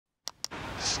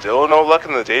Still no luck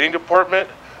in the dating department?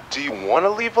 Do you want to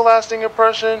leave a lasting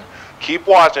impression? Keep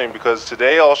watching, because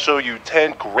today I'll show you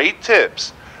 10 great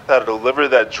tips that'll deliver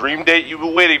that dream date you've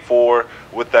been waiting for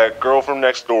with that girl from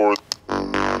next door.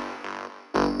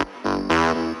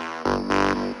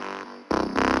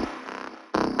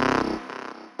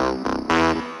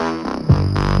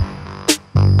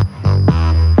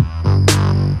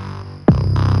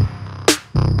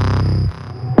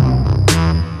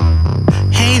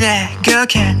 Girl,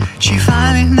 can't you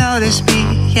finally notice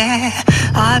me? Yeah,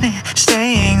 I've been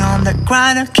staying on the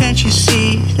grind, can't you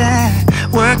see that?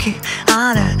 Working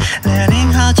on it,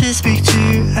 learning how to speak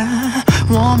to a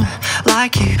woman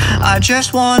like you. I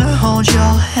just wanna hold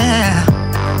your hand.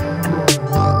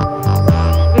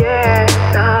 Yes,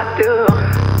 I do,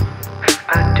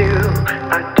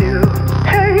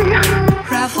 hey.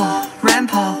 Raffle,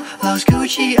 Rampole, those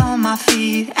Gucci on my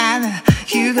feet, and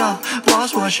Hugo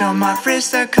Boss watch on my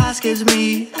wrist. The cost gives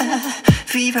me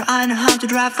fever. I know how to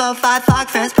drive for 5 fuck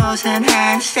fencepost and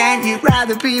handstand. You'd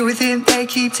rather be with him. They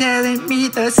keep telling me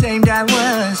the same damn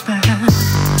words, man.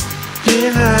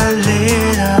 Live a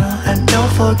little and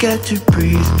don't forget to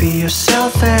breathe. Be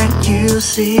yourself and you'll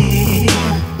see.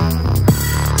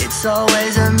 It's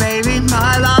always a maybe.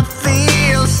 My love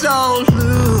feels so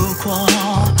lukewarm.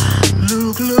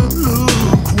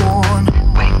 Lukewarm.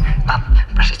 Wake up,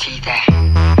 brush your teeth there.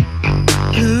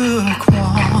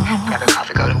 Lukewarm. Grab a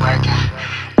coffee, go to work.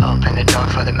 Open the door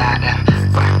for the madam.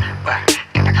 Work,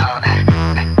 get back home.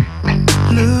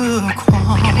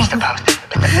 Lukewarm. We can reach the post with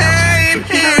the Hey,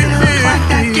 like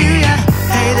that, do ya?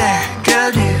 Hey there,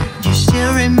 girl, do you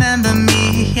still remember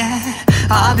me? Yeah,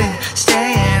 I've been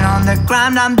staying on the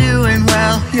grind, I'm doing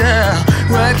well, yeah.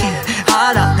 Working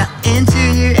hard, I'm not into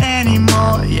you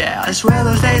anymore, yeah. I swear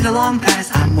those days are long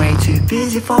past, I'm way too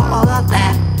busy for all of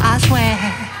that. I swear.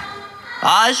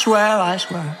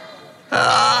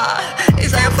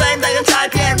 It's like a flame that you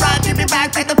type, yeah, right. To be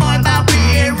back, take the point about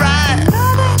being right.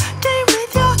 Another day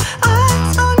with your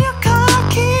eyes on your car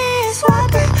keys,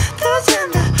 swiping through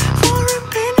Tinder for a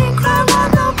pending crime on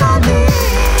nobody.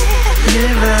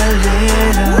 Live a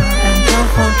little and don't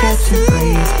forget to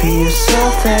breathe. Be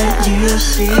yourself and you'll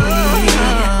see.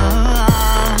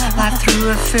 Life through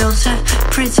a filter,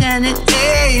 pretend it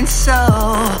ain't so.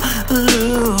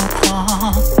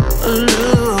 Lukewarm.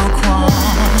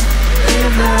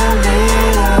 Live a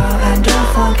little and don't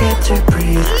forget to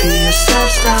breathe. Be yourself,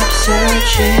 stop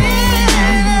searching.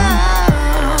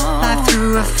 Life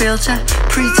through a filter,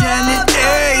 pretend it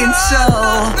ain't so.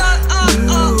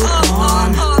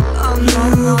 Lukewarm.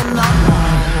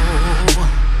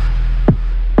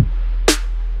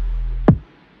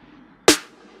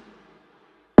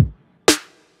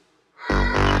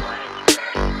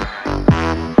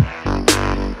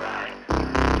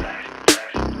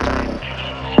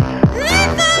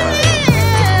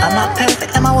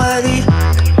 Perfect, am I worthy?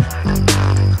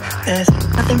 There's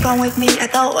nothing wrong with me, I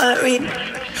don't worry. If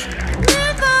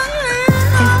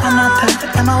I'm not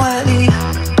perfect, am I worthy?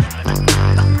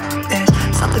 There's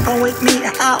something wrong with me,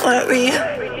 I don't worry.